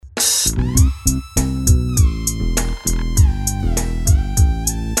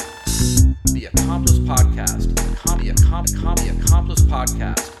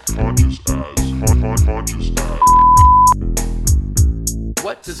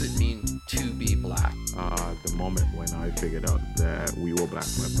does it mean to be black? The moment when I figured out that we were black,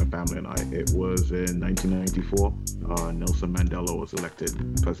 my family and I, it was in 1994. Nelson Mandela was elected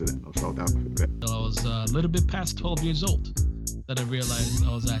president of South Africa. I was a little bit past 12 years old that I realized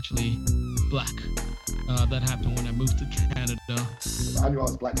I was actually black. That happened when I moved to Canada. I knew I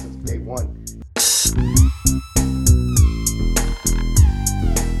was black since day one.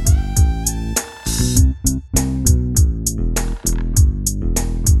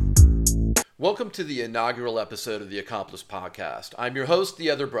 Welcome to the inaugural episode of the Accomplice Podcast. I'm your host, The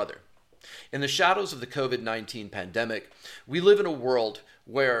Other Brother. In the shadows of the COVID-19 pandemic, we live in a world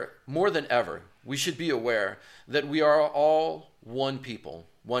where, more than ever, we should be aware that we are all one people,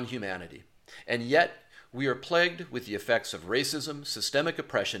 one humanity. And yet, we are plagued with the effects of racism, systemic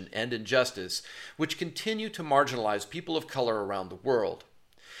oppression, and injustice, which continue to marginalize people of color around the world.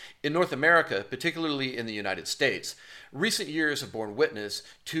 In North America, particularly in the United States, recent years have borne witness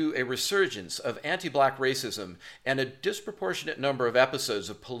to a resurgence of anti-black racism and a disproportionate number of episodes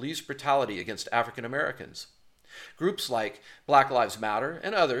of police brutality against African Americans. Groups like Black Lives Matter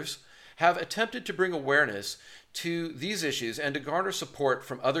and others have attempted to bring awareness to these issues and to garner support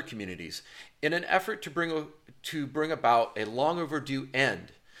from other communities in an effort to bring about a long overdue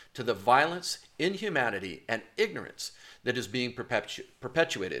end to the violence, inhumanity, and ignorance that is being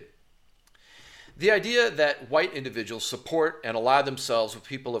perpetuated. The idea that white individuals support and ally themselves with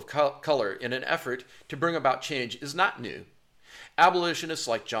people of color in an effort to bring about change is not new. Abolitionists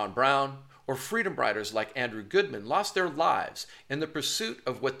like John Brown or freedom riders like Andrew Goodman lost their lives in the pursuit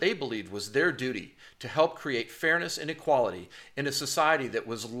of what they believed was their duty to help create fairness and equality in a society that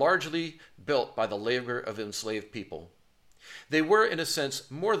was largely built by the labor of enslaved people. They were, in a sense,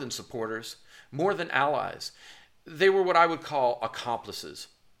 more than supporters, more than allies. They were what I would call accomplices.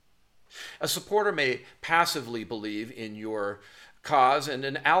 A supporter may passively believe in your cause, and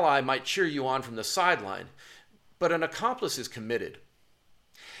an ally might cheer you on from the sideline, but an accomplice is committed.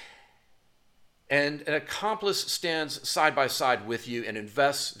 And an accomplice stands side by side with you and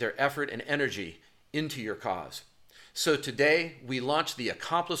invests their effort and energy into your cause. So today, we launch the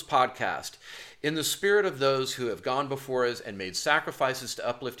Accomplice Podcast in the spirit of those who have gone before us and made sacrifices to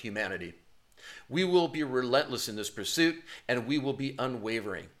uplift humanity. We will be relentless in this pursuit, and we will be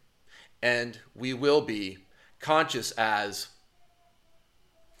unwavering. And we will be conscious as.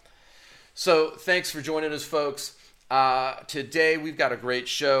 So thanks for joining us, folks. Today we've got a great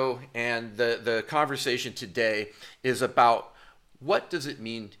show, and the conversation today is about what does it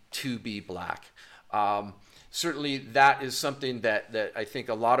mean to be black. Certainly that is something that I think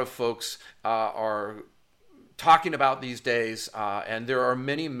a lot of folks are talking about these days, and there are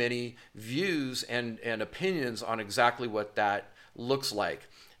many, many views and opinions on exactly what that looks like.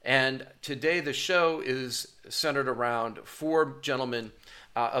 And today the show is centered around four gentlemen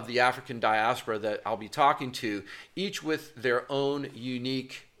of the African diaspora that I'll be talking to, each with their own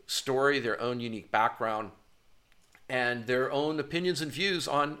unique story, their own unique background, and their own opinions and views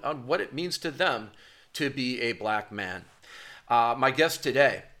on what it means to them to be a black man. My guest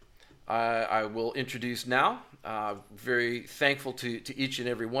today, I will introduce now. Very thankful to each and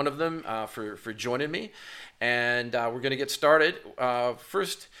every one of them for joining me. And we're going to get started.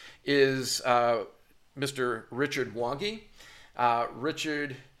 First is Mr. Richard Mwangi.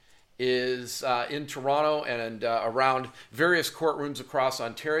 Richard is in Toronto and around various courtrooms across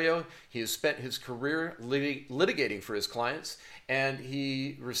Ontario. He has spent his career litigating for his clients, and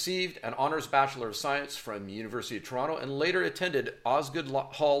he received an Honours Bachelor of Science from the University of Toronto and later attended Osgoode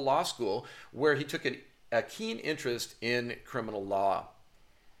Hall Law School, where he took a keen interest in criminal law.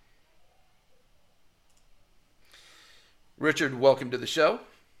 Richard, welcome to the show.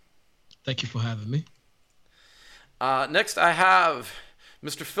 Thank you for having me. Next, I have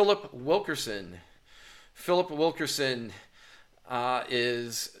Mr. Philip Wilkerson. Philip Wilkerson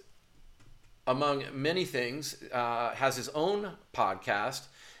is, among many things, has his own podcast,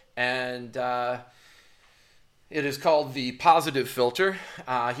 and it is called The Positive Filter.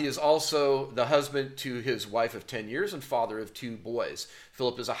 He is also the husband to his wife of 10 years and father of 2 boys.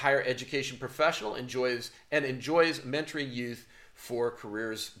 Philip is a higher education professional, enjoys mentoring youth for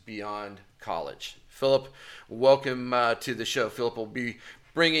careers beyond college. Philip, welcome to the show. Philip will be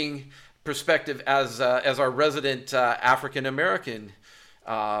bringing perspective as our resident African American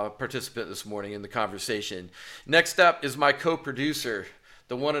participant this morning in the conversation. Next up is my co-producer,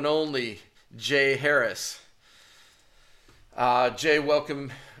 the one and only Jay Harris. Jay,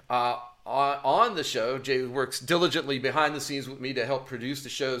 welcome on the show. Jay works diligently behind the scenes with me to help produce the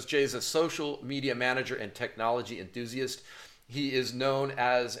shows. Jay is a social media manager and technology enthusiast. He is known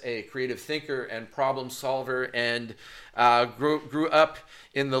as a creative thinker and problem solver, and grew up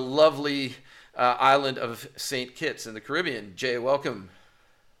in the lovely island of St. Kitts in the Caribbean. Jay, welcome.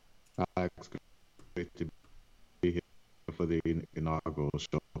 It's great to be here for the inaugural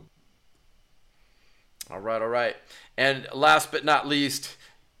show. All right. And last but not least,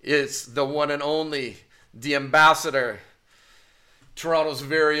 it's the one and only, the ambassador, Toronto's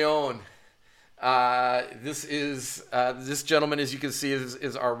very own. This gentleman, as you can see,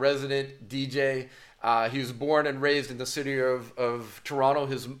 is our resident DJ. He was born and raised in the city of Toronto.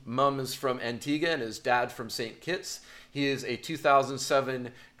 His mom is from Antigua and his dad from St. Kitts. He is a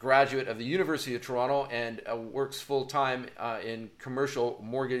 2007 graduate of the University of Toronto and works full-time in commercial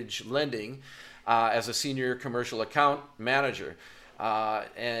mortgage lending as a senior commercial account manager.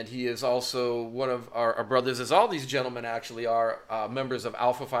 And he is also one of our brothers, as all these gentlemen actually are, members of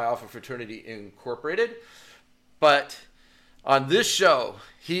Alpha Phi Alpha Fraternity Incorporated. But on this show,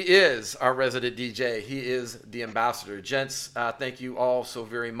 he is our resident DJ. He is the ambassador. Gents, thank you all so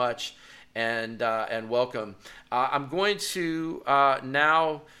very much, and welcome. I'm going to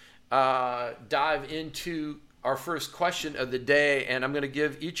now dive into our first question of the day, and I'm going to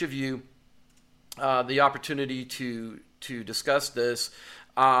give each of you the opportunity to discuss this.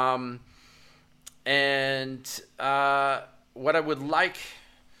 And what I would like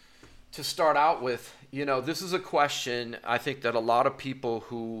to start out with, this is a question I think that a lot of people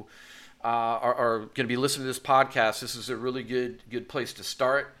who are going to be listening to this podcast, this is a really good place to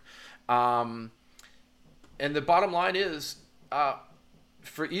start. And the bottom line is,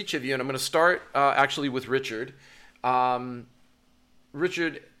 for each of you, and I'm going to start actually with Richard.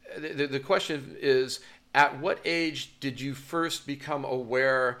 Richard, the question is, at what age did you first become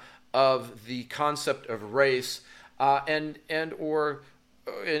aware of the concept of race, and incorporate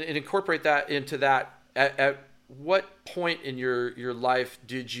that into that? At what point in your life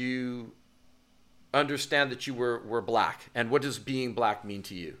did you understand that you were black, and what does being black mean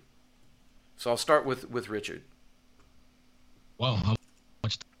to you? So I'll start with Richard. Wow, how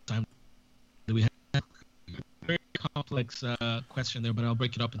much time do we have? Very complex question there, but I'll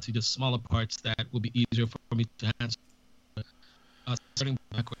break it up into just smaller parts that will be easier for me to answer. Starting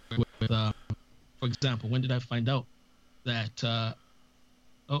back with for example, when did I find out that?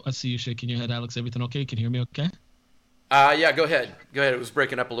 I see you shaking your head, Alex. Everything okay? Can you hear me okay? Yeah, go ahead. It was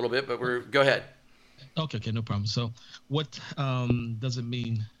breaking up a little bit, but go ahead. Okay, no problem. So what does it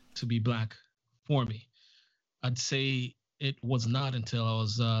mean to be black for me? I'd say it was not until I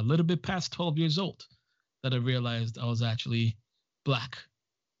was a little bit past 12 years old that I realized I was actually black.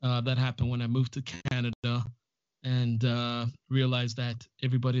 That happened when I moved to Canada and realized that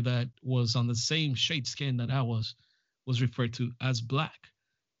everybody that was on the same shade skin that I was referred to as black.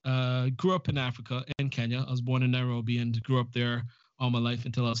 Grew up in Africa, in Kenya. I was born in Nairobi and grew up there all my life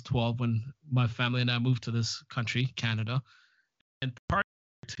until I was 12 when my family and I moved to this country, Canada. And prior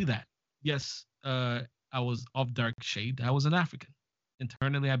to that, yes, I was of dark shade. I was an African.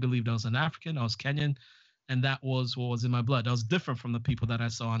 Internally, I believed I was an African. I was Kenyan, and that was what was in my blood. I was different from the people that I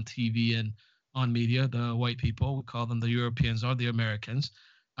saw on TV and on media, the white people. We call them the Europeans or the Americans.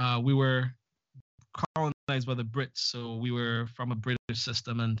 We were colonized by the Brits, so we were from a British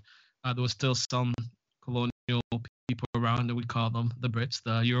system, and there was still some colonial people around, and we call them the Brits,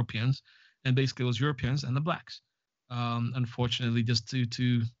 the Europeans, and basically it was Europeans and the blacks. Unfortunately, just due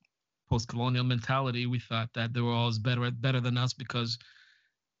to post-colonial mentality, we thought that they were always better than us because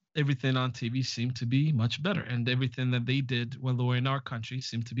everything on TV seemed to be much better, and everything that they did when they were in our country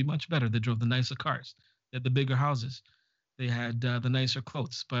seemed to be much better. They drove the nicer cars, they had the bigger houses, they had the nicer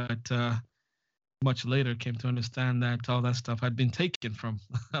clothes, but much later came to understand that all that stuff had been taken from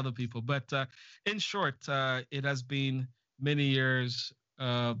other people. But in short, it has been many years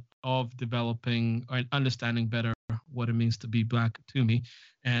of developing and understanding better what it means to be black to me.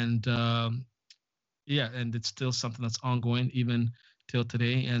 And and it's still something that's ongoing even till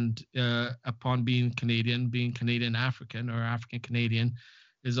today. And upon being Canadian African or African Canadian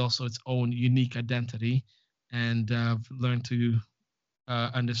is also its own unique identity. And I've learned to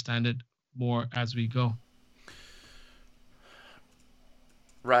understand it more as we go.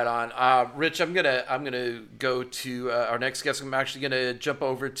 Right on. Rich, I'm gonna go to our next guest. I'm actually gonna jump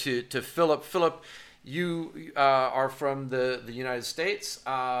over to Philip. Philip, you are from the United States,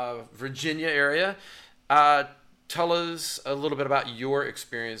 Virginia area. Tell us a little bit about your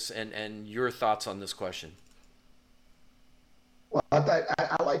experience and your thoughts on this question. Well, I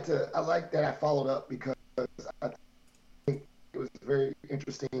like that I followed up because I think it was very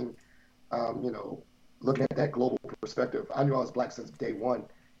interesting. Looking at that global perspective, I knew I was black since day one,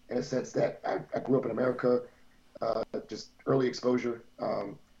 in a sense that I grew up in America. just early exposure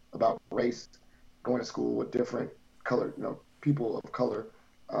about race, going to school with different color, people of color.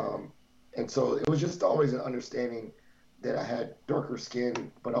 And so it was just always an understanding that I had darker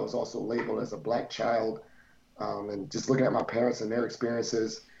skin, but I was also labeled as a black child. And just looking at my parents and their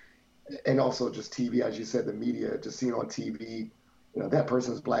experiences, and also just TV, as you said, the media, just seeing on TV, that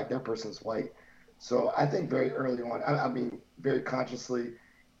person's black, that person's white. So I think very early on, I mean, very consciously,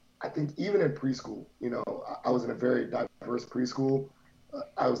 I think even in preschool, I was in a very diverse preschool.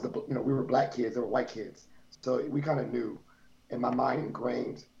 I was we were black kids, they were white kids. So we kind of knew, in my mind,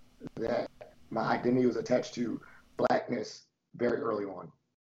 ingrained that my identity was attached to blackness very early on.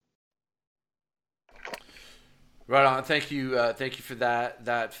 Right on. Thank you for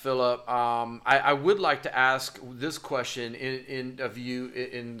that, Philip. I would like to ask this question in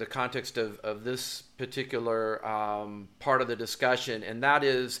the context of this particular part of the discussion, and that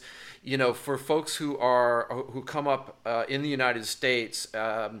is, for folks who come up in the United States.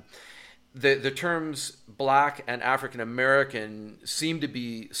 The terms Black and African American seem to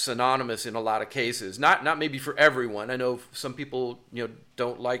be synonymous in a lot of cases. Not maybe for everyone. I know some people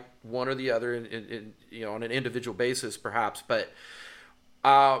don't like one or the other in on an individual basis perhaps. But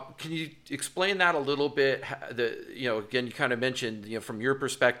can you explain that a little bit? Again, you kind of mentioned from your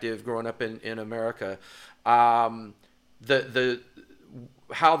perspective growing up in America, the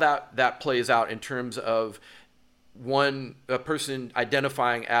how that plays out in terms of a person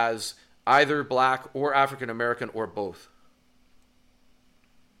identifying as either Black or African American or both.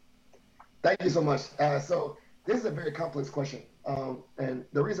 Thank you so much. So this is a very complex question. And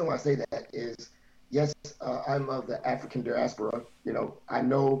the reason why I say that is, yes, I'm of the African diaspora. I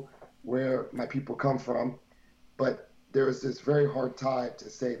know where my people come from, but there is this very hard tie to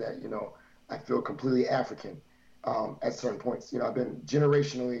say that, I feel completely African at certain points. I've been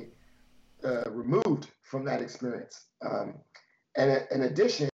generationally removed from that experience. And in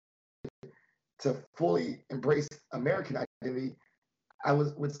addition, to fully embrace American identity, I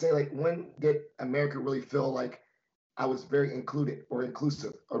would say, like, when did America really feel like I was very included or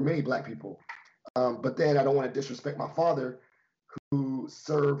inclusive, or many Black people? But then I don't want to disrespect my father, who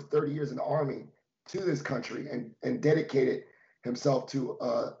served 30 years in the Army to this country and dedicated himself to,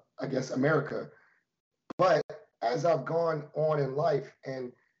 America. But as I've gone on in life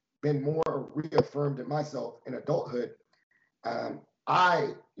and been more reaffirmed in myself in adulthood,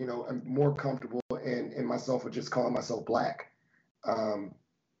 I, am more comfortable in myself with just calling myself Black, and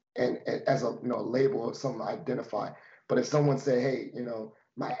as a label of something I identify. But if someone say, hey,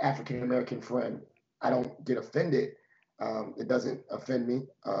 my African American friend, I don't get offended. It doesn't offend me.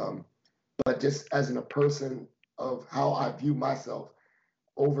 But just as a person of how I view myself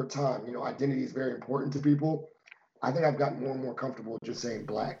over time, identity is very important to people. I think I've gotten more and more comfortable just saying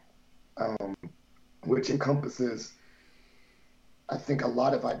Black, which encompasses, I think, a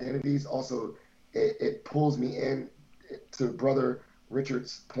lot of identities. Also, it pulls me in to Brother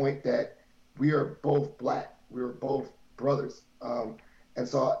Richard's point that we are both Black, we are both brothers. And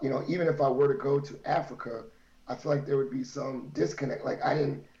so, even if I were to go to Africa, I feel like there would be some disconnect. Like I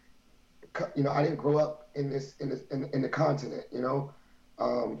didn't grow up in the continent,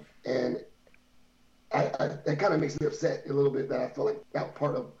 and that kind of makes me upset a little bit that I feel like that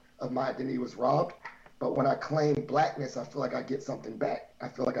part of my identity was robbed. But when I claim Blackness, I feel like I get something back. I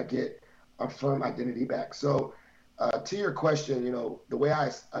feel like I get a firm identity back. So to your question, the way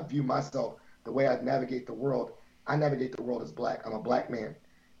I view myself, the way I navigate the world as Black. I'm a Black man,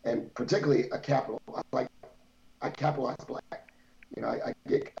 and particularly a capital. I capitalize Black. I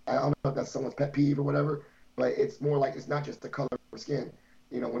don't know if that's someone's pet peeve or whatever, but it's more like, it's not just the color of skin.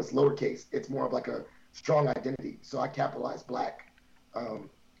 When it's lowercase, it's more of like a strong identity. So I capitalize Black.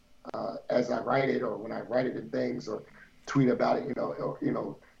 As I write it, or when I write it in things, or tweet about it,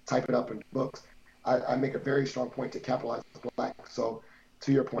 or type it up in books, I make a very strong point to capitalize Black. So,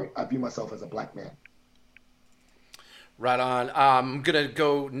 to your point, I view myself as a Black man. Right on. I'm gonna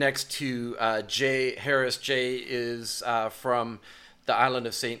go next to Jay Harris. Jay is from the island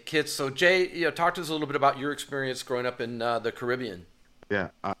of St. Kitts. So, Jay, talk to us a little bit about your experience growing up in the Caribbean. Yeah,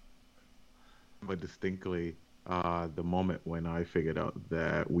 I remember distinctly the moment when I figured out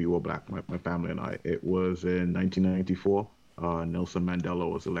that we were Black, my family and I. It was in 1994. Nelson Mandela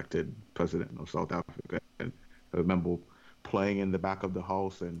was elected president of South Africa. And I remember playing in the back of the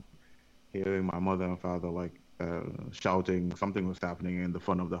house and hearing my mother and father shouting something was happening in the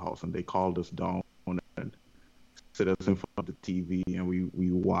front of the house, and they called us down and sit us in front of the TV, and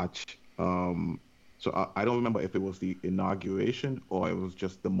we watch. So I don't remember if it was the inauguration or it was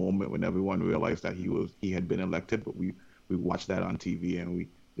just the moment when everyone realized that he had been elected. But we watched that on TV, and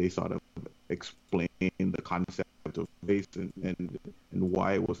they sort of explained the concept of race and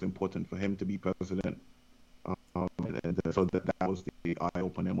why it was important for him to be president. So that was the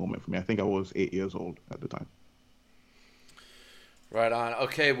eye-opening moment for me. I think I was 8 years old at the time. Right on.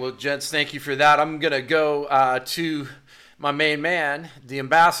 Okay, well, gents, thank you for that. I'm going to go to my main man, the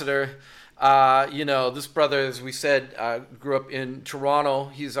ambassador. This brother, as we said, grew up in Toronto.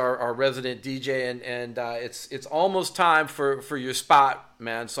 He's our resident DJ, and it's almost time for your spot,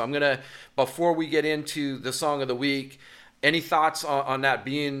 man. So I'm going to, before we get into the song of the week, any thoughts on that,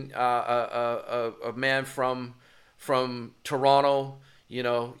 being a man from Toronto,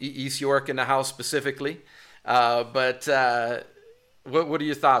 East York in the house specifically? What are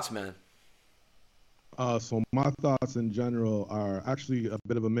your thoughts, man? So my thoughts in general are actually a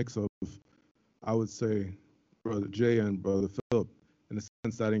bit of a mix of, I would say, Brother Jay and Brother Philip, in the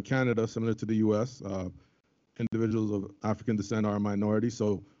sense that in Canada, similar to the U.S., individuals of African descent are a minority.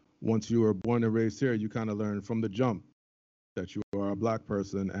 So once you were born and raised here, you kind of learn from the jump that you are a black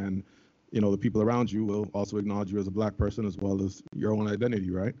person, and the people around you will also acknowledge you as a black person as well as your own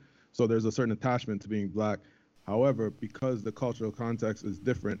identity, right? So there's a certain attachment to being black. However, because the cultural context is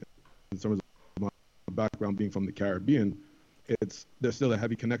different in terms of my background being from the Caribbean, there's still a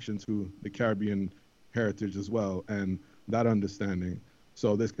heavy connection to the Caribbean heritage as well, and that understanding.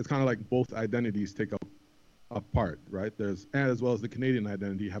 So it's kind of like both identities take up a part, right? And as well as the Canadian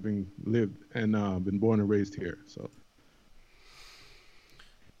identity, having lived and been born and raised here. So.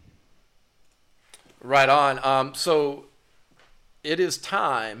 Right on. So it is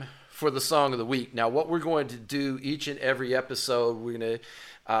time for the song of the week. Now, what we're going to do each and every episode, we're going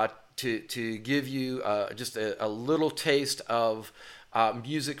to give you just a little taste of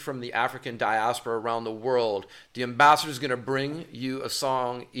music from the African diaspora around the world. The ambassador is going to bring you a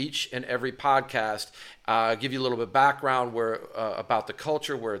song each and every podcast, give you a little bit of background about the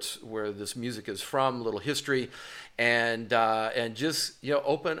culture, where this music is from, a little history, and just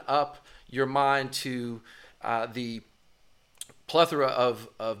open up your mind to the plethora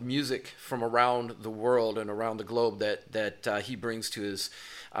of music from around the world and around the globe that he brings to us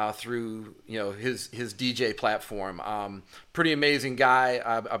through his DJ platform. Pretty amazing guy.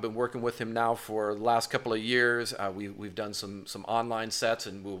 I've been working with him now for the last couple of years. We've done some online sets,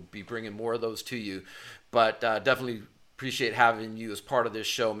 and we'll be bringing more of those to you. But definitely appreciate having you as part of this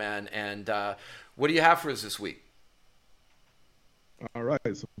show, man. And what do you have for us this week? All right.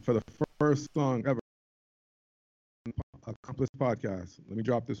 So for the first song ever, Accomplice Podcast. Let me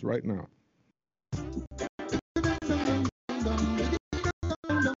drop this right now.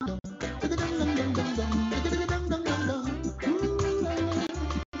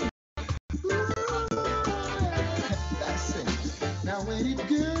 Now ain't it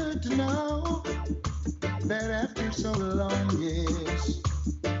good to know that after so long years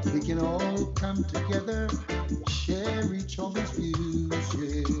we can all come together, share each other's views,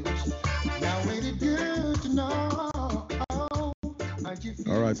 yes. Now ain't it good to know.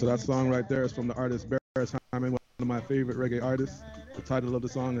 All right, so that song right there is from the artist Beres Hammond, one of my favorite reggae artists. The title of the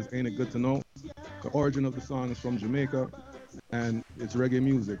song is Ain't It Good to Know. The origin of the song is from Jamaica, and it's reggae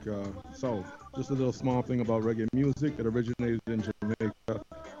music. So just a little small thing about reggae music. It originated in Jamaica.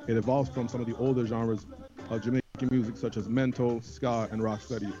 It evolved from some of the older genres of Jamaican music, such as mento, ska, and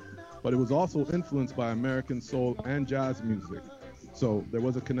rocksteady. But it was also influenced by American soul and jazz music. So there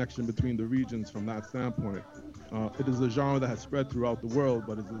was a connection between the regions from that standpoint. It is a genre that has spread throughout the world,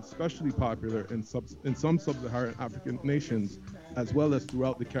 but is especially popular in some sub-Saharan African nations, as well as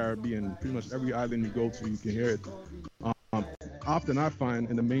throughout the Caribbean. Pretty much every island you go to, you can hear it. Often I find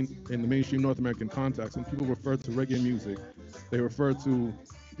in the mainstream North American context, when people refer to reggae music, they refer to,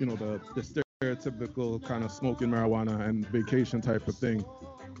 the stereotypical kind of smoking marijuana and vacation type of thing.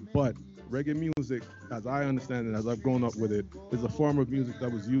 But reggae music, as I understand it, as I've grown up with it, is a form of music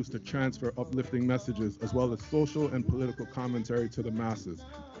that was used to transfer uplifting messages as well as social and political commentary to the masses.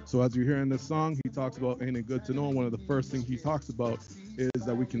 So as you hear in this song, he talks about Ain't It Good to Know. One of the first things he talks about is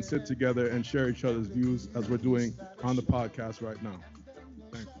that we can sit together and share each other's views as we're doing on the podcast right now.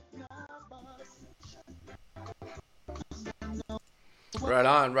 Thanks. Right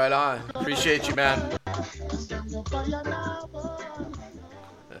on. Appreciate you, man.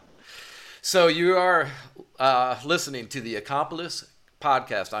 So you are listening to the Accomplice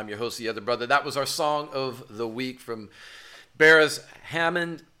Podcast. I'm your host, the other brother. That was our song of the week from Beres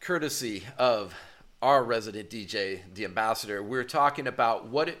Hammond, courtesy of our resident DJ, the ambassador. We're talking about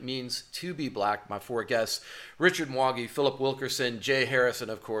what it means to be black. My four guests, Richard Mwangi, Philip Wilkerson, Jay Harrison,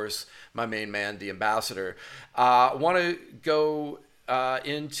 of course, my main man, the ambassador. I want to go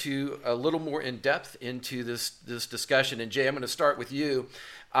into a little more in depth into this discussion. And Jay, I'm going to start with you.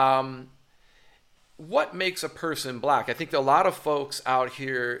 what makes a person black? I think a lot of folks out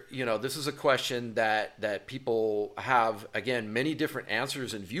here, this is a question that people have, again, many different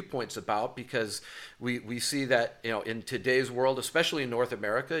answers and viewpoints about, because we see that, in today's world, especially in North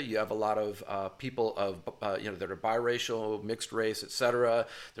America, you have a lot of people of, that are biracial, mixed race, etc.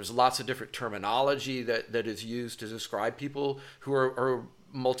 There's lots of different terminology that is used to describe people who are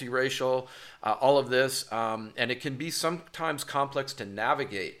multiracial, all of this, and it can be sometimes complex to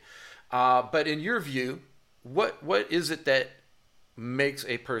navigate. But in your view, what is it that makes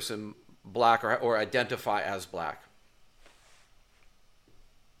a person black or identify as black?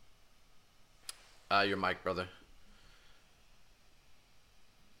 Your mic, brother.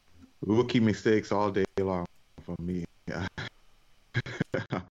 Rookie mistakes all day long for me.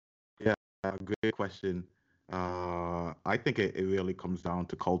 Yeah, great question. I think it really comes down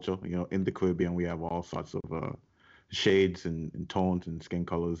to culture. In the Caribbean, we have all sorts of shades and tones and skin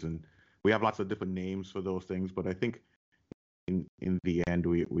colors, and we have lots of different names for those things. But I think in the end,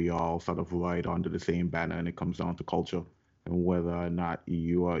 we all sort of ride under the same banner, and it comes down to culture and whether or not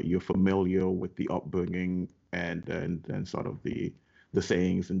you're familiar with the upbringing and sort of the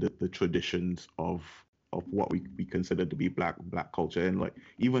sayings and the traditions of what we consider to be black culture. And like,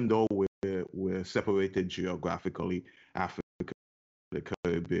 even though we're separated geographically, Africa, the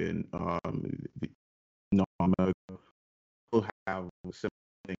Caribbean, North America, will have similar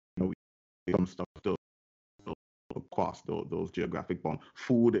things, some stuff still across those geographic bounds.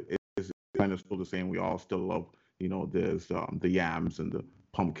 Food is kind of still the same. We all still love, there's the yams and the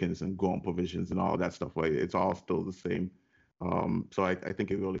pumpkins and growing provisions and all that stuff. Right? It's all still the same. So I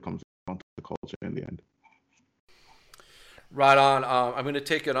think it really comes down to the culture in the end. Right on. I'm going to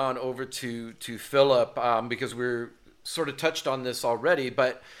take it on over to Philip, because we're sort of touched on this already,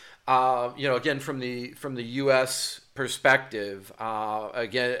 but again, from the U.S. perspective,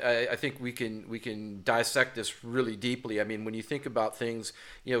 again, I think we can dissect this really deeply. I mean, when you think about things,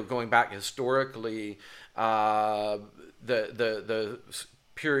 going back historically, the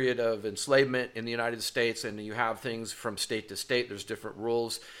period of enslavement in the United States, and you have things from state to state. There's different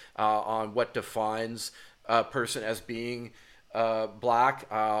rules on what defines a person as being black.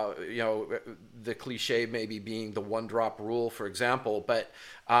 The cliche maybe being the one drop rule, for example. But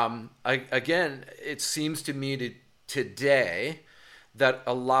again, it seems to me today that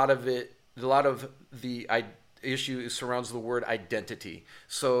a lot of the issue surrounds the word identity.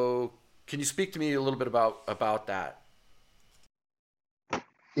 So can you speak to me a little bit about that?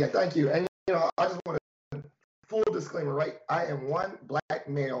 Yeah, thank you. And I just want to full disclaimer, right? I am one black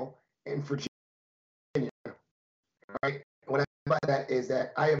male in Virginia, right? What I mean by that is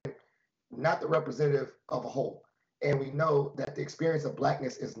that I am not the representative of a whole, and we know that the experience of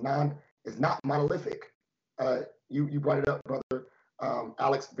blackness is not monolithic. You brought it up, brother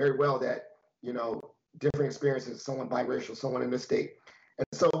Alex, very well, that different experiences. Someone biracial, someone in this state, and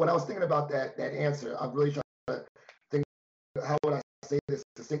so when I was thinking about that answer, I'm really trying to think, how would I say this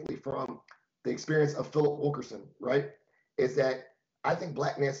succinctly from the experience of Philip Wilkerson, right? Is that I think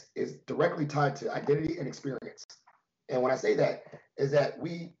blackness is directly tied to identity and experience. And when I say that, is that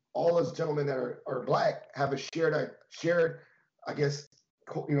we all as gentlemen that are black have a shared, I guess,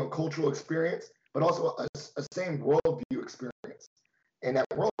 cultural experience, but also a same worldview experience. And that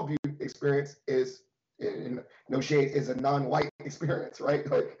worldview experience is, in no shade, is a non-white experience, right?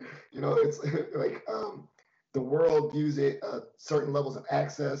 Like, it's like the world views it certain levels of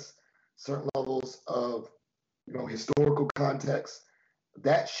access, certain levels of historical context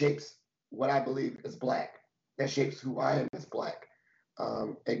that shapes what I believe is black. That shapes who I am as black.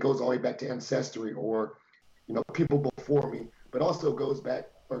 It goes all the way back to ancestry or people before me, but also goes back,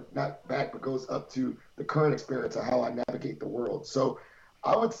 or not back, but goes up to the current experience of how I navigate the world. So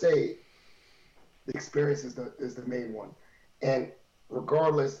I would say the experience is the main one. And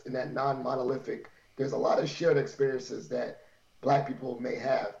regardless, in that non-monolithic, there's a lot of shared experiences that black people may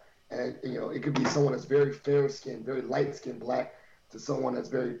have. And it could be someone that's very fair-skinned, very light-skinned black, to someone that's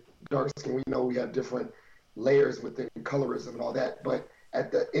very dark-skinned. We know we have different layers within colorism and all that, but at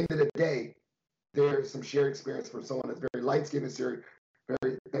the end of the day, there's some shared experience for someone that's very light-skinned and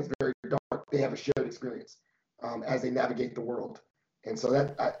that's very dark. They have a shared experience as they navigate the world, and so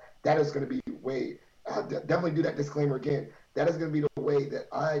that is going to be way. Definitely do that disclaimer again. That is going to be the way that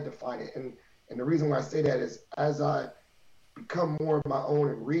I define it, and the reason why I say that is as I become more of my own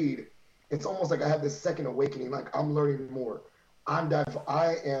and read, it's almost like I have this second awakening. Like I'm learning more.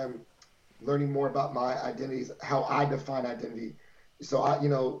 I am learning more about my identities, how I define identity. So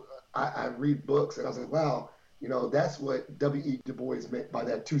I read books and I was like, wow, that's what W.E. Du Bois meant by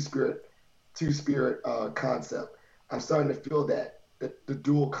that two-spirit concept. I'm starting to feel that the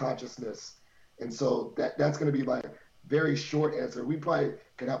dual consciousness And so that's going to be my very short answer. We probably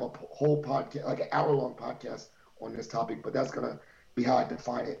could have a whole podcast, like an hour-long podcast on this topic, but that's going to be how I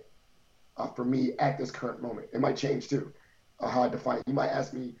define it for me at this current moment. It might change too, how I define it. You might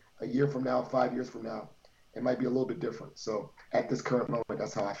ask me a year from now, 5 years from now, it might be a little bit different. So at this current moment,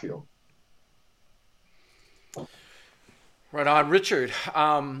 that's how I feel. Right on, Richard.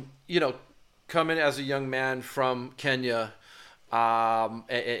 Coming as a young man from Kenya,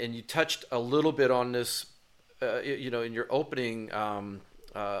 and you touched a little bit on this, in your opening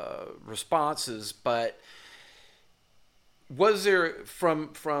responses, but was there,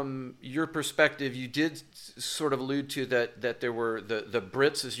 from your perspective, you did sort of allude to that there were the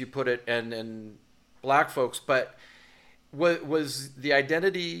Brits, as you put it, and black folks, but was the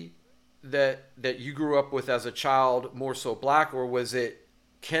identity that you grew up with as a child more so black, or was it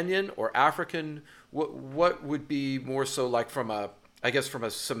Kenyan or African? What would be more so, like, from a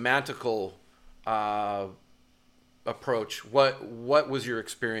semantical approach? What was your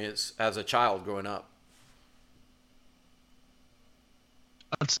experience as a child growing up?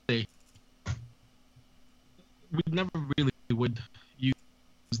 I'd say we never really would use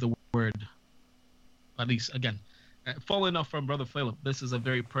the word, at least, again, following up from Brother Philip, this is a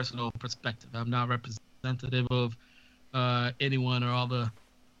very personal perspective. I'm not representative of anyone or all the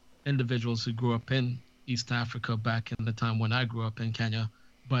individuals who grew up in East Africa back in the time when I grew up in Kenya,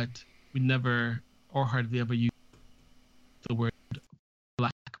 but we never or hardly ever used the word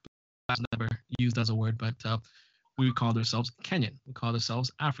black. Never used as a word, but we called ourselves Kenyan. We called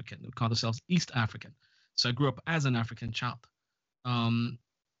ourselves African. We called ourselves East African. So I grew up as an African child.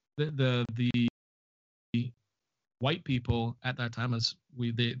 The white people at that time, as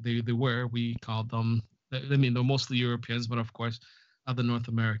they were, we called them, I mean, they're mostly Europeans, but of course other North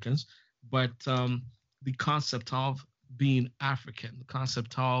Americans. But the concept of being African, the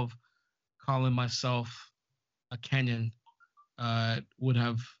concept of calling myself a Kenyan would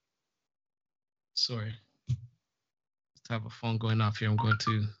have, sorry, I have a phone going off here. I'm going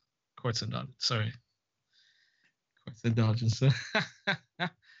to courts indulgence. Sorry. Courts indulgence.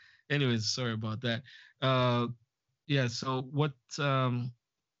 Anyways, sorry about that. So what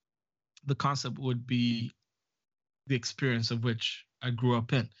the concept would be the experience of which I grew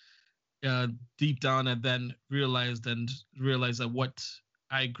up in. Deep down, I then realized that what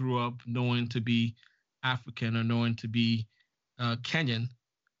I grew up knowing to be African or knowing to be Kenyan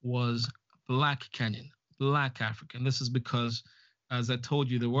was Black Kenyan, Black African. This is because, as I told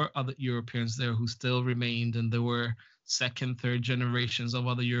you, there were other Europeans there who still remained, and there were second, third generations of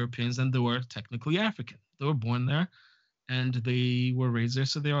other Europeans, and they were technically African. They were born there, and they were raised there,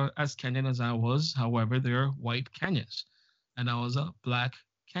 so they are as Kenyan as I was. However, they're white Kenyans, and I was a Black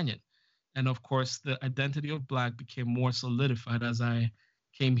Kenyan. And of course, the identity of Black became more solidified as I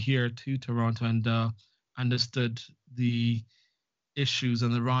came here to Toronto and understood the issues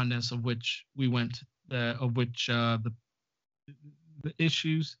and the rawness of which we went, the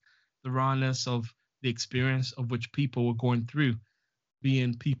issues, the rawness of the experience of which people were going through,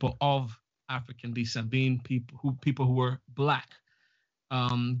 being people of African descent, being people who were Black.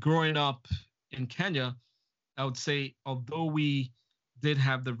 Growing up in Kenya, I would say, although we did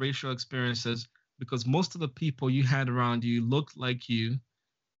have the racial experiences, because most of the people you had around you looked like you,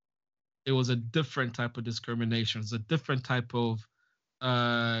 it was a different type of discrimination. It's a different type of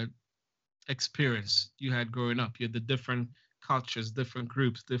experience you had growing up. You had the different cultures, different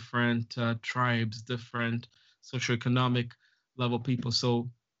groups, different tribes, different socioeconomic level people. So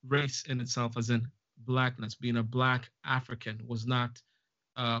race in itself, as in Blackness, being a Black African, was not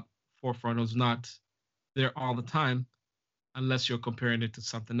forefront, was not there all the time, unless you're comparing it to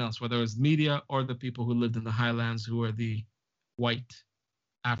something else, whether it was media or the people who lived in the highlands who were the white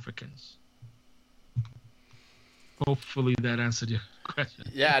Africans. Hopefully that answered your question.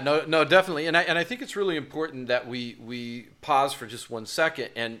 Yeah, no, definitely. And I think it's really important that we pause for just 1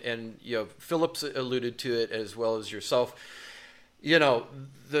 second, and Philip's alluded to it as well as yourself.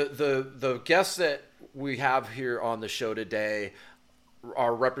 The guests that we have here on the show today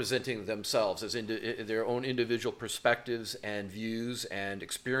are representing themselves as their own individual perspectives and views and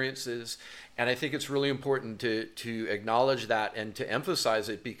experiences. And I think it's really important to acknowledge that and to emphasize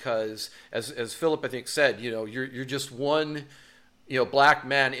it, because as Philip, I think, said, you're just one, Black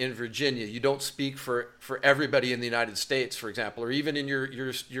man in Virginia. You don't speak for everybody in the United States, for example, or even in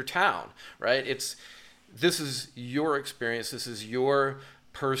your town, right? This is your experience. This is your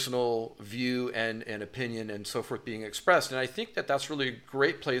personal view and opinion and so forth being expressed. And I think that that's really a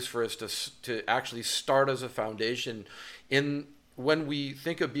great place for us to actually start as a foundation in when we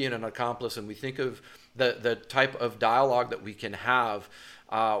think of being an accomplice and we think of the type of dialogue that we can have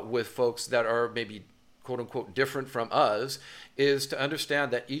with folks that are maybe quote unquote different from us, is to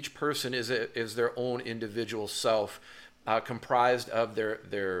understand that each person is their own individual self, comprised of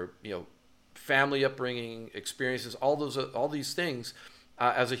their family upbringing, experiences, all these things,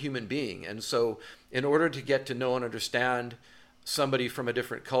 as a human being. And so in order to get to know and understand somebody from a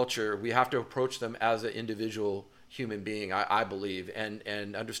different culture, we have to approach them as an individual human being, I believe,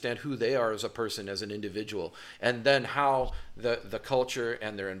 and understand who they are as a person, as an individual, and then how the culture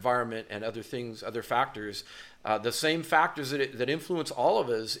and their environment and other things, other factors, the same factors that influence all of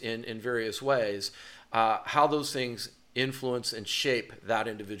us in various ways, how those things influence and shape that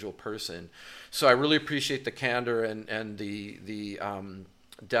individual person. So I really appreciate the candor and the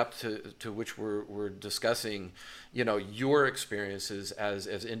depth to which we're discussing, your experiences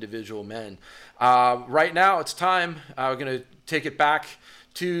as individual men. Right now, it's time. We're going to take it back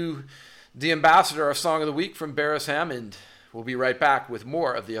to The Ambassador, our song of the week from Beres Hammond. We'll be right back with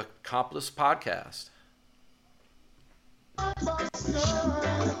more of the Accomplice Podcast.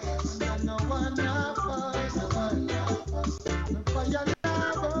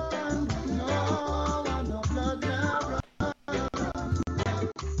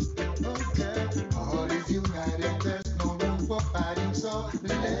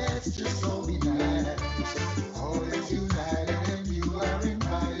 Let's just all be nice. All is united, and you are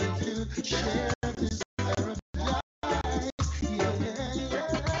invited to share this paradise. Yeah, yeah, yeah.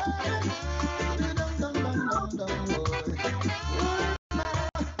 Dum, dum, dum, dum, boy.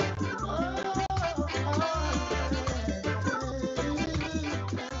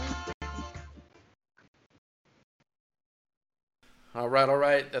 All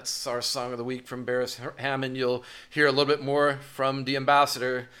right. That's our song of the week from Beres Hammond. You'll hear a little bit more from the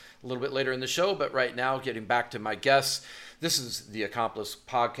Ambassador a little bit later in the show, but right now, getting back to my guests, this is the Accomplice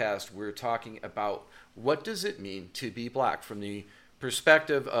Podcast. We're talking about what does it mean to be black from the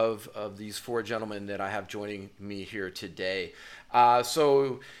perspective of these four gentlemen that I have joining me here today.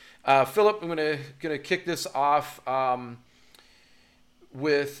 So, Philip, I'm gonna kick this off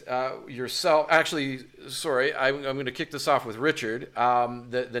with yourself. Actually, sorry, I'm going to kick this off with Richard.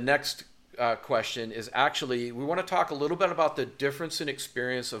 The next question is actually, we want to talk a little bit about the difference in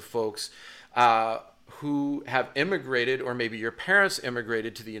experience of folks who have immigrated, or maybe your parents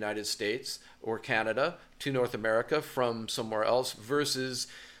immigrated to the United States or Canada, to North America from somewhere else, versus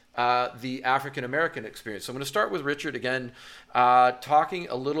the African American experience. So I'm going to start with Richard again, talking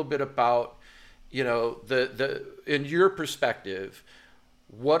a little bit about, the in your perspective,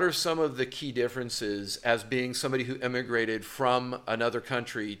 what are some of the key differences as being somebody who immigrated from another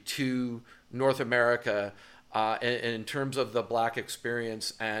country to North America, in terms of the black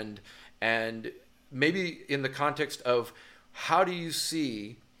experience, and maybe in the context of how do you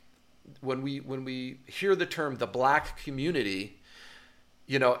see when we hear the term the black community,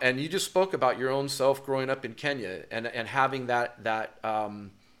 and you just spoke about your own self growing up in Kenya and having that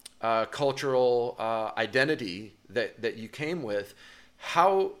cultural identity that you came with.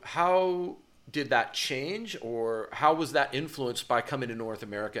 How did that change, or how was that influenced by coming to North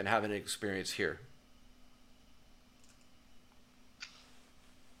America and having an experience here?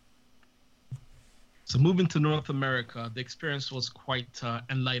 So moving to North America, the experience was quite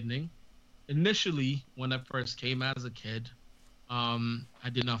enlightening. Initially, when I first came as a kid, I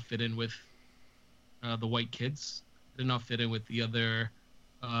did not fit in with the white kids. I did not fit in with the other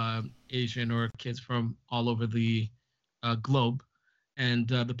Asian or kids from all over the globe. And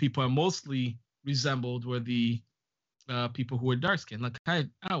the people I mostly resembled were the people who were dark-skinned, like I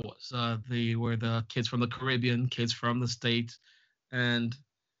was. They were the kids from the Caribbean, kids from the States, and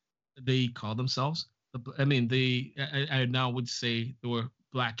they called themselves. I now would say they were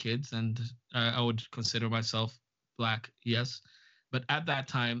black kids, and I would consider myself black, yes. But at that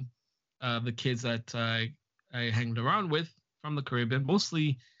time, the kids that I hanged around with from the Caribbean,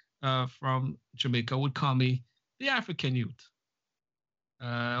 mostly from Jamaica, would call me the African youth.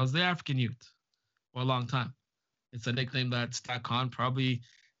 I was the African youth for a long time. It's a nickname that stuck on, probably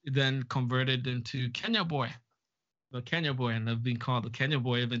then converted into Kenya boy, the Kenya boy, and I've been called the Kenya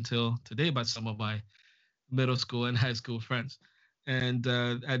boy even till today by some of my middle school and high school friends. And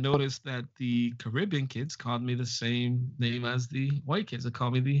I noticed that the Caribbean kids called me the same name as the white kids. They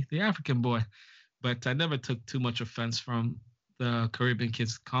called me the African boy. But I never took too much offense from the Caribbean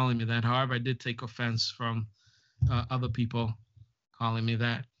kids calling me that. However, I did take offense from other people calling me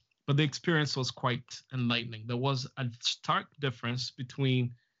that. But the experience was quite enlightening. There was a stark difference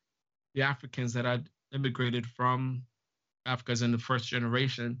between the Africans that had immigrated from Africa, as in the first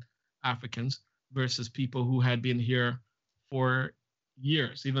generation Africans, versus people who had been here for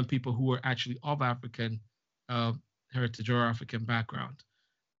years, even people who were actually of African uh, heritage or African background.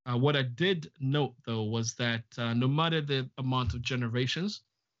 What I did note, though, was that no matter the amount of generations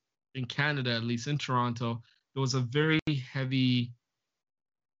in Canada, at least in Toronto, there was a very heavy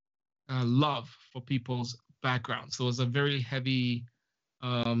love for people's backgrounds. There was a very heavy,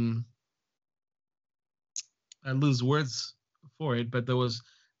 I lose words for it, but there was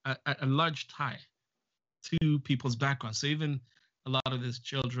a large tie to people's backgrounds. So even a lot of these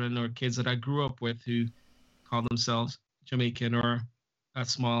children or kids that I grew up with who call themselves Jamaican or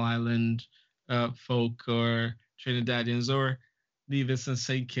small island folk or Trinidadians or Nevis and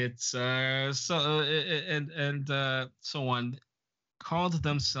St. Kitts, so on, called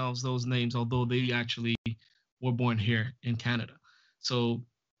themselves those names, although they actually were born here in Canada. So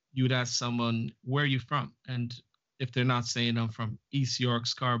you would ask someone, where are you from? And if they're not saying I'm from East York,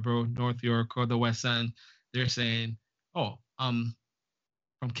 Scarborough, North York, or the West End, they're saying, oh, I'm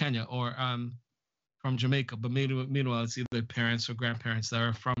from Kenya or I'm from Jamaica. But meanwhile, it's either parents or grandparents that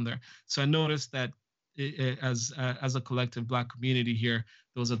are from there. So I noticed that as a collective Black community here,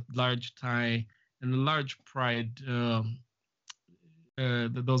 there was a large tie and a large pride. There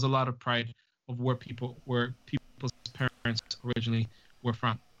was a lot of pride of where people's parents originally were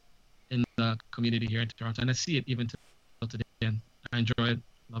from in the community here in Toronto, and I see it even till today, and I enjoy it,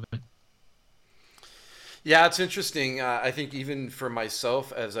 love it. Yeah, it's interesting. I think even for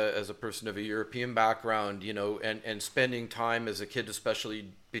myself as a person of a European background, you know, and spending time as a kid,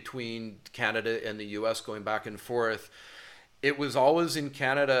 especially between Canada and the U.S., going back and forth, it was always in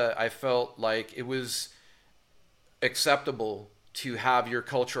Canada. I felt like it was acceptable to have your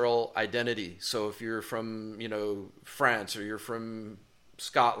cultural identity. So if you're from, you know, France, or you're from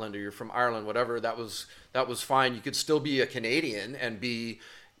Scotland, or you're from Ireland, whatever, that was fine. You could still be a Canadian and be,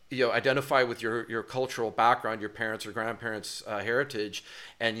 you know, identify with your cultural background, your parents' or grandparents' heritage,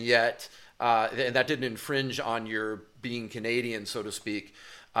 and yet and that didn't infringe on your being Canadian, so to speak.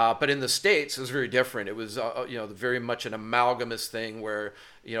 But in the States, it was very different. It was, you know, very much an amalgamous thing where,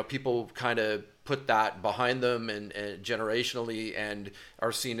 you know, people kind of put that behind them and generationally, and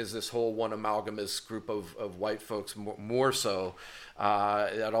are seen as this whole one amalgamous group of white folks, more so.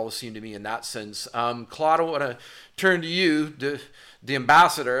 That always seemed to me in that sense. Claude, I want to turn to you, the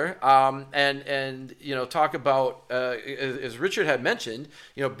ambassador, and you know, talk about, as Richard had mentioned,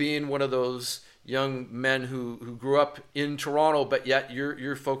 you know, being one of those young men who grew up in Toronto, but yet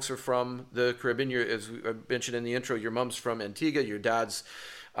your folks are from the Caribbean. As I mentioned in the intro, your mom's from Antigua, your dad's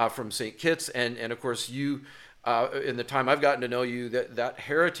from St. Kitts, and of course you, in the time I've gotten to know you, that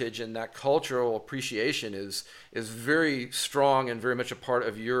heritage and that cultural appreciation is very strong and very much a part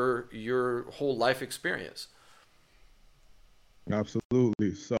of your whole life experience.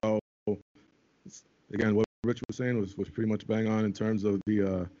 Absolutely. So again, what Rich was saying was pretty much bang on in terms of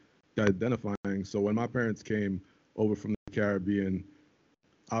the identifying. So when my parents came over from the Caribbean,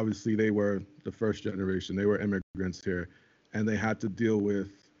 obviously they were the first generation. They were immigrants here, and they had to deal with,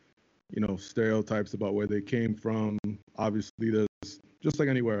 you know, stereotypes about where they came from. Obviously, there's, just like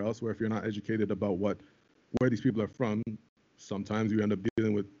anywhere else, where if you're not educated about where these people are from, sometimes you end up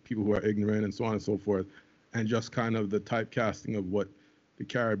dealing with people who are ignorant and so on and so forth, and just kind of the typecasting of what the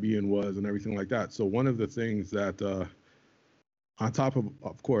Caribbean was and everything like that. So one of the things that, on top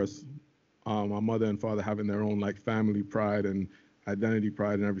of course, my mother and father having their own like family pride and identity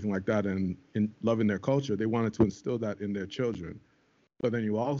pride and everything like that, and in loving their culture, they wanted to instill that in their children. But then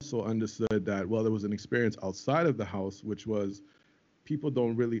you also understood that, well, there was an experience outside of the house, which was people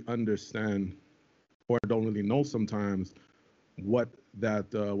don't really understand or don't really know sometimes what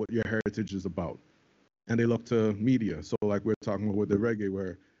your heritage is about. And they look to media. So like we're talking about with the reggae,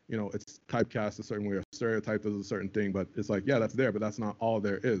 where, you know, it's typecast a certain way or stereotyped as a certain thing, but it's like, yeah, that's there, but that's not all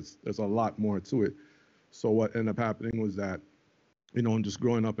there is. There's a lot more to it. So what ended up happening was that, you know, and just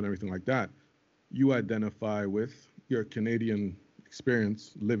growing up and everything like that, you identify with your Canadian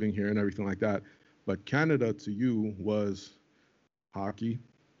experience living here and everything like that. But Canada to you was hockey.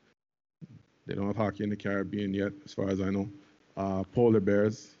 They don't have hockey in the Caribbean yet, as far as I know. Polar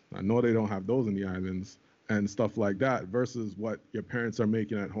bears. I know they don't have those in the islands and stuff like that, versus what your parents are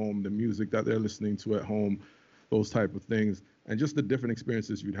making at home, the music that they're listening to at home, those type of things, and just the different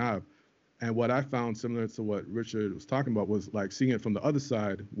experiences you'd have. And what I found similar to what Richard was talking about was like seeing it from the other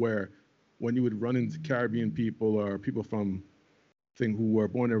side, where when you would run into Caribbean people or people from who were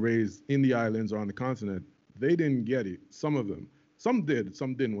born and raised in the islands or on the continent, they didn't get it. Some of them. Some did,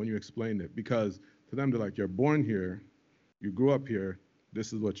 some didn't when you explained it, because to them, they're like, you're born here, you grew up here,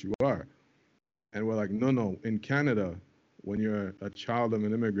 this is what you are. And we're like, no, in Canada, when you're a child of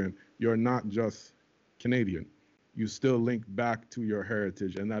an immigrant, you're not just Canadian. you still link back to your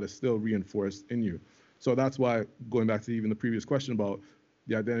heritage, and that is still reinforced in you. So that's why, going back to even the previous question about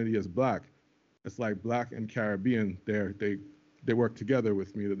the identity as Black, it's like Black and Caribbean, they work together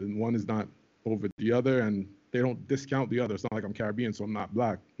with me. Then one is not over the other, and they don't discount the other. It's not like I'm Caribbean, so I'm not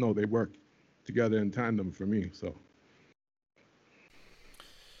Black. No, they work together in tandem for me. So.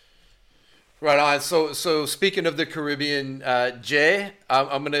 Right on. So speaking of the Caribbean, Jay,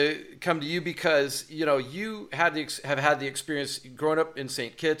 I'm going to come to you because you have had the experience growing up in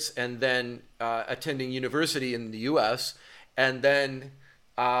St. Kitts and then attending university in the U.S. and then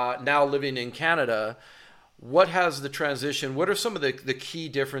now living in Canada. What has the transition? What are some of the key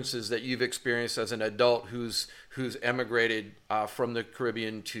differences that you've experienced as an adult who's emigrated from the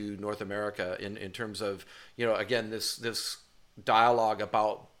Caribbean to North America in terms of again this dialogue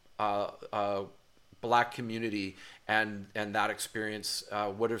about Black community and that experience?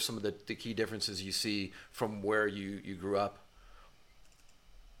 What are some of the key differences you see from where you grew up?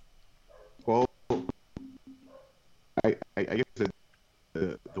 Well, I guess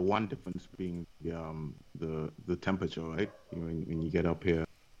the one difference being the temperature, right? When you get up here,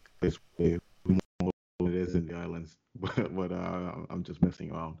 it's way more than it is in the islands. But I'm just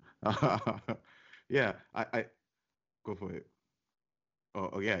messing around. Yeah, I go for it.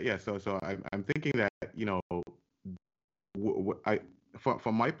 Oh yeah. So I'm thinking that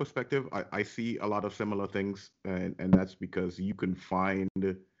from my perspective, I see a lot of similar things, and that's because you can find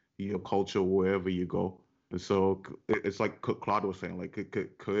your culture wherever you go. And so it's like Claude was saying, like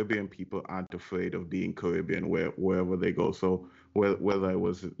Caribbean people aren't afraid of being Caribbean wherever they go. So whether it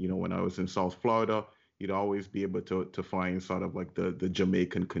was when I was in South Florida, you'd always be able to find sort of like the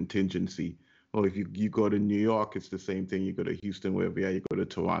Jamaican contingency. Well, if you go to New York, it's the same thing. You go to Houston, wherever you go to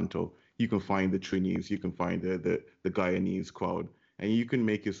Toronto, you can find the Trinis, you can find the Guyanese crowd, and you can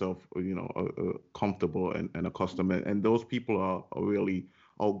make yourself comfortable and accustomed. And those people are really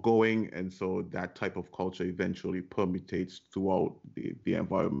outgoing, and so that type of culture eventually permeates throughout the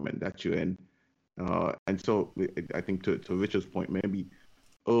environment that you're in. And so I think to Richard's point, maybe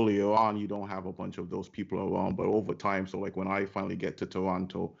earlier on you don't have a bunch of those people around, but over time, so like when I finally get to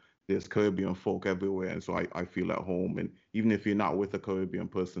Toronto, there's Caribbean folk everywhere, and so I feel at home. And even if you're not with a Caribbean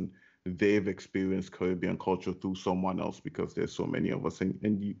person, they've experienced Caribbean culture through someone else because there's so many of us, and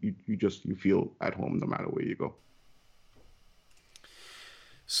you feel at home no matter where you go.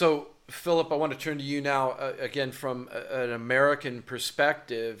 So, Philip, I want to turn to you now again from an American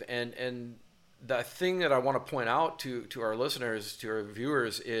perspective, and the thing that I want to point out to our listeners, to our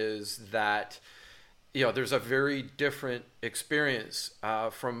viewers, is that there's a very different experience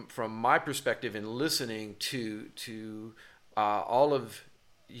from my perspective in listening to all of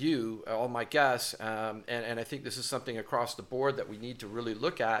you, all my guests, and I think this is something across the board that we need to really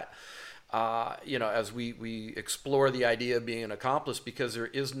look at. As we explore the idea of being an accomplice, because there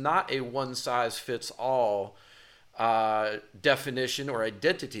is not a one-size-fits-all definition or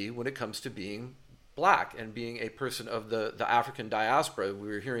identity when it comes to being Black and being a person of the African diaspora.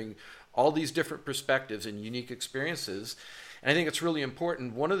 We're hearing all these different perspectives and unique experiences, and I think it's really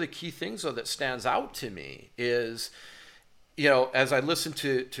important. One of the key things, though, that stands out to me is, as I listen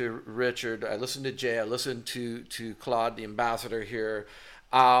to Richard, I listen to Jay, I listen to Claude, the ambassador here,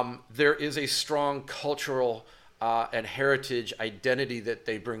 there is a strong cultural and heritage identity that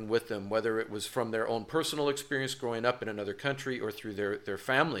they bring with them, whether it was from their own personal experience growing up in another country or through their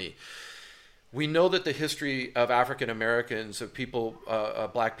family. We know that the history of African Americans, of people,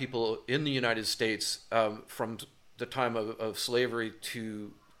 Black people in the United States, from the time of slavery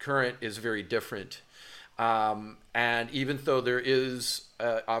to current, is very different. And even though there is,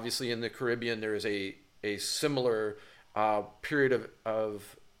 obviously in the Caribbean, there is a similar period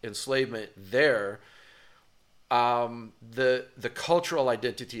of enslavement there, the cultural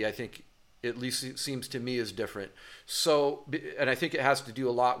identity, I think, at least it seems to me, is different. So, and I think it has to do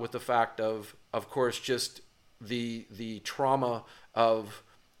a lot with the fact of course, just the trauma of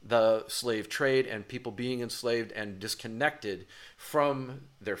the slave trade and people being enslaved and disconnected from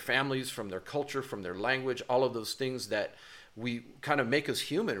their families, from their culture, from their language, all of those things that we kind of make us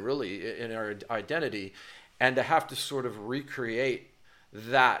human, really, in our identity, and to have to sort of recreate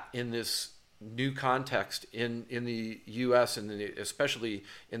that in this new context in the U.S. and especially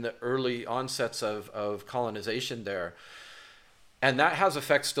in the early onsets of colonization there, and that has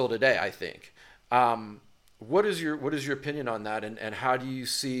effects still today, I think. What is your opinion on that, and how do you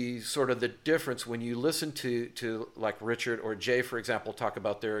see sort of the difference when you listen to like Richard or Jay, for example, talk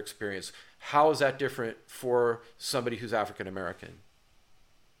about their experience? How is that different for somebody who's African American?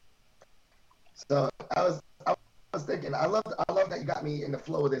 So I was thinking, I love that you got me in the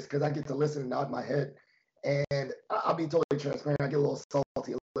flow of this, because I get to listen and nod my head And I'll be totally transparent. I get a little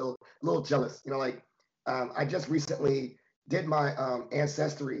salty, a little jealous. You know, like I just recently did my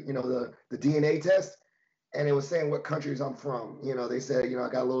ancestry, you know, the DNA test, and it was saying what countries I'm from. You know, they said, you know, I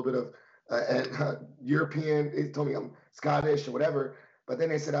got a little bit of European. They told me I'm Scottish or whatever. But then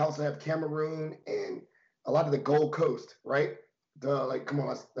they said I also have Cameroon and a lot of the Gold Coast, right? Duh, like, come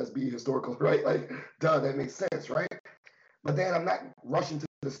on, let's be historical, right? Like, duh, that makes sense, right? But then I'm not rushing to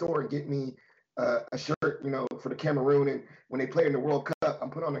the store and get me a shirt, you know, for the Cameroon. And when they play in the World Cup,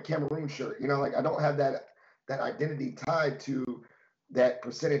 I'm putting on a Cameroon shirt. You know, like I don't have that identity tied to that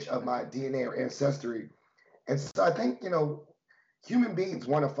percentage of my DNA or ancestry. And so I think, you know, human beings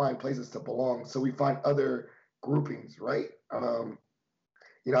want to find places to belong. So we find other groupings, right?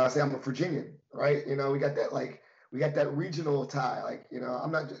 You know, I say I'm a Virginian, right? You know, we got that regional tie. Like, you know,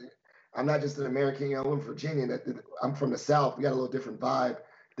 I'm not just an American, you know, I'm Virginian. I'm from the South. We got a little different vibe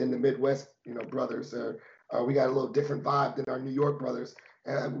than the Midwest, you know, brothers. We got a little different vibe than our New York brothers.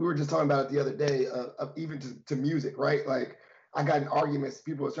 And we were just talking about it the other day, of even to music, right? Like, I got in arguments.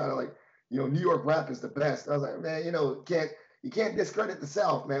 People were trying to, like, you know, New York rap is the best. I was like, man, you know, you can't discredit the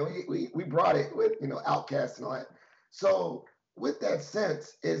South, man. We brought it with, you know, Outkast and all that. So with that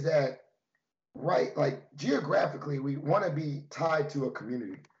sense is that, right, like geographically, we want to be tied to a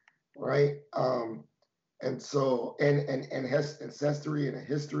community, right? And so, and has ancestry and a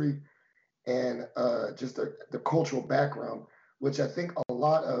history and just the cultural background, which I think a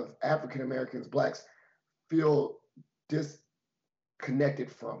lot of African Americans, Blacks, feel disconnected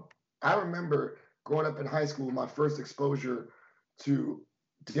from. I remember growing up in high school, my first exposure to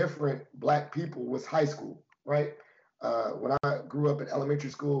different Black people was high school, right? When I grew up in elementary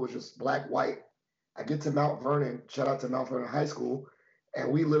school, it was just Black, white. I get to Mount Vernon, shout out to Mount Vernon High School,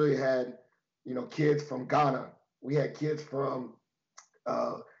 and we literally had, you know, kids from Ghana. We had kids from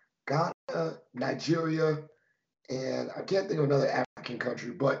Ghana, Nigeria, and I can't think of another African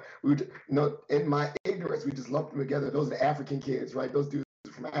country, but we would, you know, in my ignorance, we just lumped them together. Those are the African kids, right? Those dudes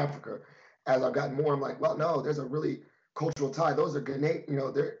are from Africa. As I've gotten more, I'm like, well, no, there's a really cultural tie. Those are Ghanaian, you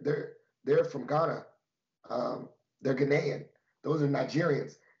know, they're from Ghana. They're Ghanaian. Those are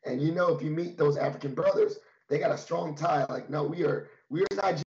Nigerians. And you know, if you meet those African brothers, they got a strong tie. Like, no, we're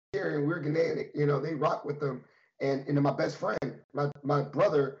Nigerian, we're Ghanaian. You know, they rock with them. And you know, my best friend, my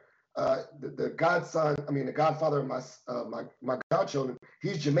brother, the godfather of my godchildren,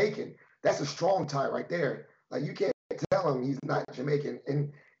 he's Jamaican. That's a strong tie right there. Like, you can't tell him he's not Jamaican.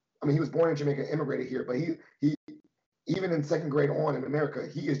 And I mean, he was born in Jamaica, immigrated here, but he even in second grade on in America,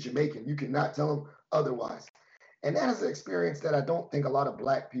 he is Jamaican. You cannot tell him otherwise. And that is an experience that I don't think a lot of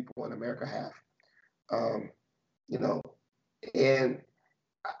Black people in America have. You know, and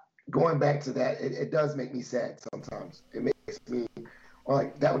going back to that, it does make me sad sometimes. It makes me,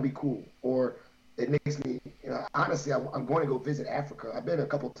 like, that would be cool. Or it makes me, you know, honestly, I'm going to go visit Africa. I've been a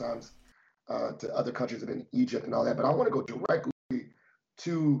couple of times to other countries. I've been in Egypt and all that, but I want to go directly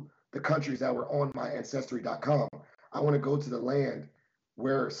to the countries that were on my ancestry.com. I want to go to the land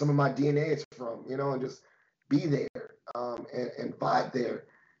where some of my DNA is from, you know, and just be there and vibe there.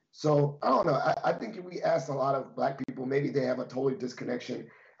 So I don't know. I think if we ask a lot of Black people, maybe they have a totally disconnection.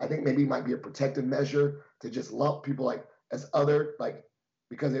 I think maybe it might be a protective measure to just lump people like as other, like,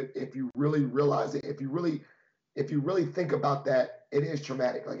 because if you really realize it, if you really think about that, it is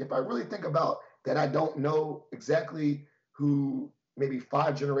traumatic. Like, if I really think about that, I don't know exactly who maybe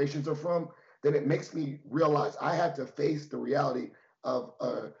 5 generations are from, then it makes me realize I have to face the reality of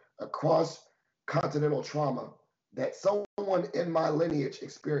a cross-continental trauma that someone in my lineage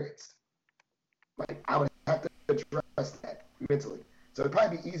experienced. Like, I would have to address that mentally. So it'd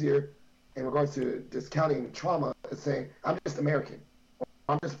probably be easier in regards to discounting trauma as saying, I'm just American, or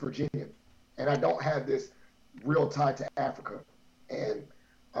I'm just Virginian, and I don't have this real tie to Africa. And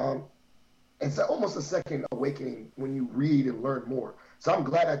it's almost a second awakening when you read and learn more. So I'm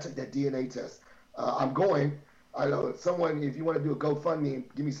glad I took that DNA test. I know someone, if you want to do a GoFundMe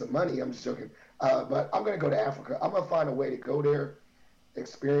and give me some money, I'm just joking. But I'm going to go to Africa. I'm going to find a way to go there,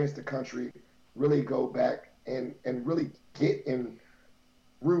 experience the country, really go back and really get in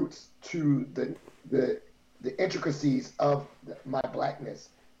roots to the intricacies of my Blackness,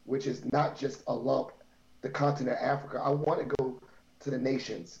 which is not just a lump, the continent of Africa. I want to go to the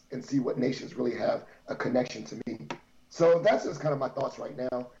nations and see what nations really have a connection to me. So that's just kind of my thoughts right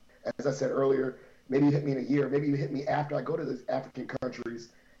now. As I said earlier, maybe you hit me in a year, maybe you hit me after I go to these African countries,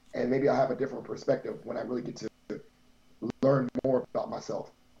 and maybe I'll have a different perspective when I really get to learn more about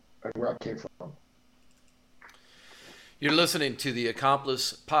myself and where I came from. You're listening to the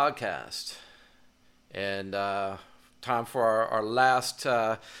Accomplice Podcast. And time for our last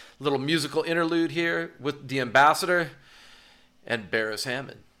little musical interlude here with the Ambassador and Beres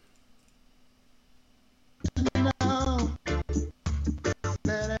Hammond. Now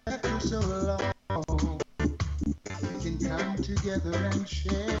that after so long, we can come together and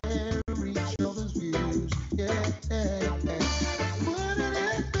share each other's views. Yeah. Wouldn't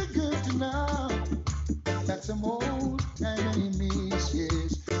it be good to know that some old time enemies,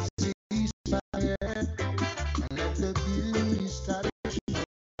 yes, cease fire and let the beauty start to show.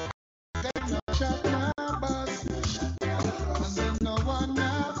 Then no shot now bust, and then no one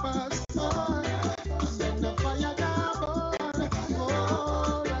now bust, oh, and then no fire now burn,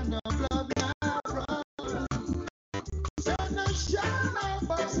 oh, and no blood now run. Then no shot now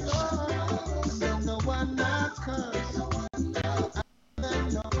bust, oh, and then no one now curse, and then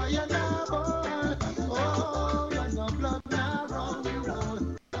no fire now burn, oh, and no blood now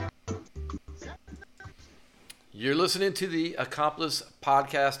run. You're listening to the Accomplice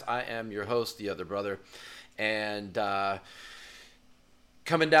Podcast. I am your host, the other brother. And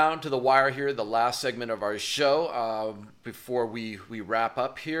coming down to the wire here, the last segment of our show before we wrap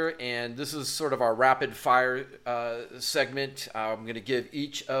up here. And this is sort of our rapid fire segment. I'm going to give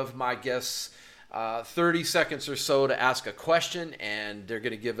each of my guests 30 seconds or so to ask a question. And they're going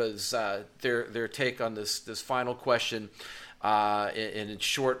to give us their take on this final question in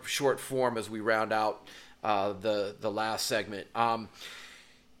short form as we round out the last segment.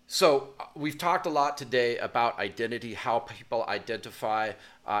 So we've talked a lot today about identity, how people identify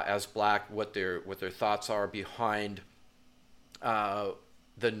as Black, what their thoughts are behind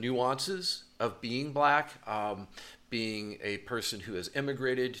the nuances of being Black, being a person who has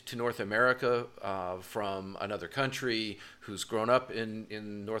immigrated to North America from another country, who's grown up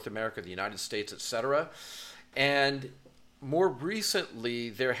in North America, the United States, etc. And more recently,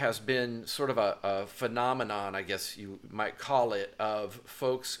 there has been sort of a phenomenon, I guess you might call it, of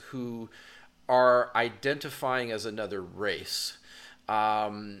folks who are identifying as another race.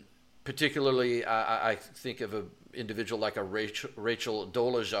 Particularly, I think of an individual like a Rachel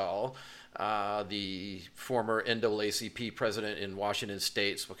Dolezal, the former NAACP president in Washington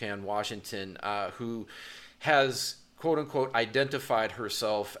State, Spokane, Washington, who has, quote unquote, identified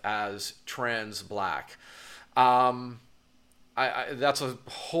herself as trans Black. That's a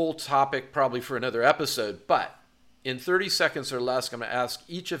whole topic probably for another episode, but in 30 seconds or less, I'm going to ask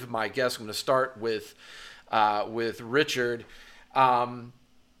each of my guests. I'm going to start with Richard. I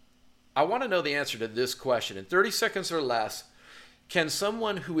want to know the answer to this question. In 30 seconds or less, can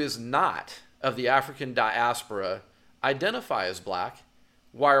someone who is not of the African diaspora identify as Black?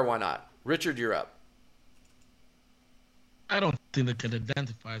 Why or why not? Richard, you're up. I don't think they could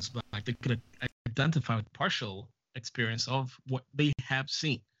identify as Black. They could identify with partial experience of what they have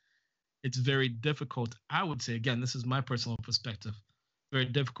seen. It's very difficult, I would say, again, this is my personal perspective, very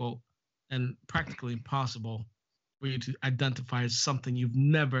difficult and practically impossible for you to identify as something you've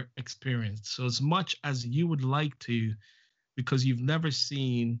never experienced. So as much as you would like to, because you've never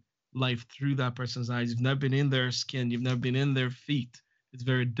seen life through that person's eyes, you've never been in their skin, you've never been in their feet, it's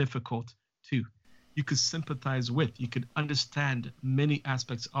very difficult to. You could sympathize with, you could understand many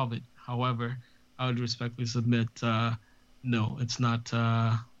aspects of it. However, I would respectfully submit, no, it's not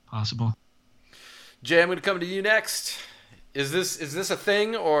possible. Jay, I'm going to come to you next. Is this a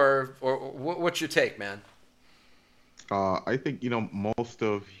thing, or what's your take, man? I think most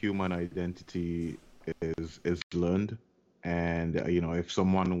of human identity is learned, and if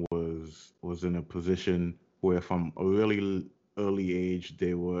someone was in a position where from a really early age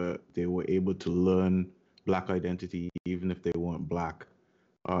they were able to learn Black identity, even if they weren't Black.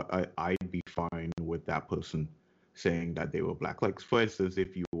 I'd be fine with that person saying that they were Black. Like, for instance,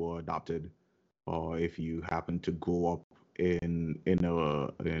 if you were adopted, or if you happen to grow up in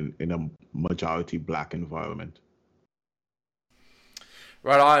a majority Black environment.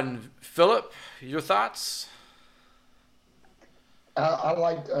 Right on, Philip. Your thoughts? I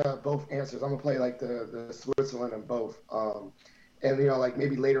liked both answers. I'm gonna play like the Switzerland and both. And like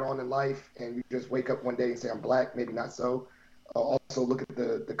maybe later on in life, and you just wake up one day and say I'm Black. Maybe not so. Also look at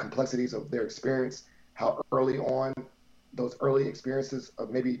the complexities of their experience, how early on those early experiences of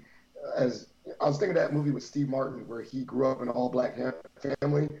maybe, as I was thinking of that movie with Steve Martin where he grew up in an all-Black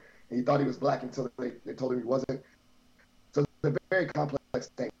family and he thought he was Black until they told him he wasn't. So it's a very complex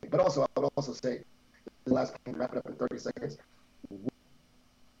thing. But also, I would also say, the last point, wrap it up in 30 seconds,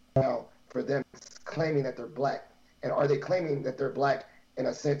 now for them claiming that they're Black, and are they claiming that they're Black in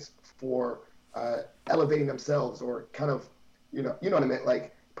a sense for elevating themselves or kind of, you know what I meant,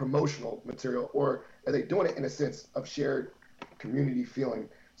 like promotional material, or are they doing it in a sense of shared community feeling?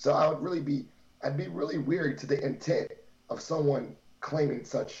 So I would really be I'd be really weary to the intent of someone claiming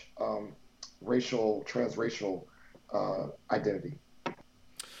such transracial identity.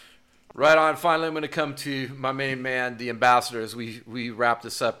 Right on. Finally, I'm going to come to my main man, the ambassador, as we wrap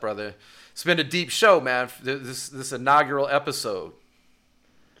this up, brother. It's been a deep show, man. This inaugural episode.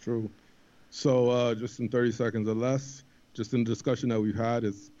 True. So just in 30 seconds or less, just in the discussion that we've had,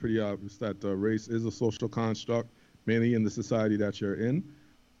 it's pretty obvious that race is a social construct, mainly in the society that you're in.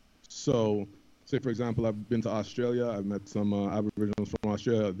 So, say for example, I've been to Australia. I've met some Aboriginals from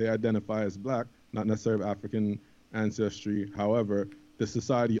Australia. They identify as black, not necessarily of African ancestry. However, the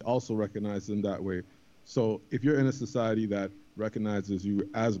society also recognizes them that way. So if you're in a society that recognizes you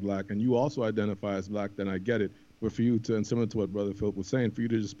as black and you also identify as black, then I get it. But for you to, and similar to what Brother Philip was saying, for you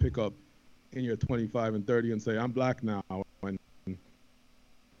to just pick up in your 25 and 30 and say, I'm black now, and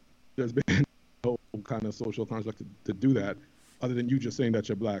there's been no kind of social construct to do that, other than you just saying that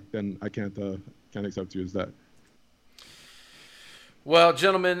you're black, then I can't accept you as that. Well,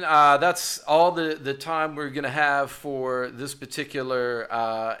 gentlemen, that's all the time we're going to have for this particular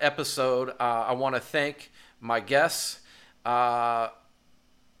episode. I want to thank my guests, Richard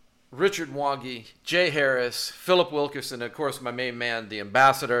Mwangi, Jay Harris, Philip Wilkerson, and of course my main man, the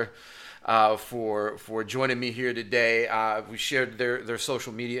ambassador, for joining me here today. We shared their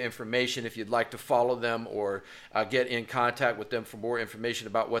social media information if you'd like to follow them or get in contact with them for more information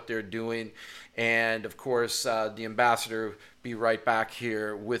about what they're doing. And of course, the ambassador be right back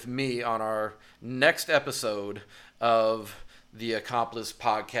here with me on our next episode of the Accomplice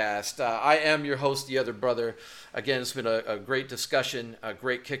Podcast. I am your host, the other brother. Again, it's been a great discussion, a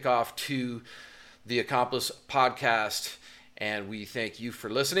great kickoff to the Accomplice Podcast, and we thank you for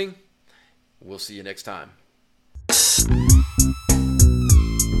listening. We'll see you next time.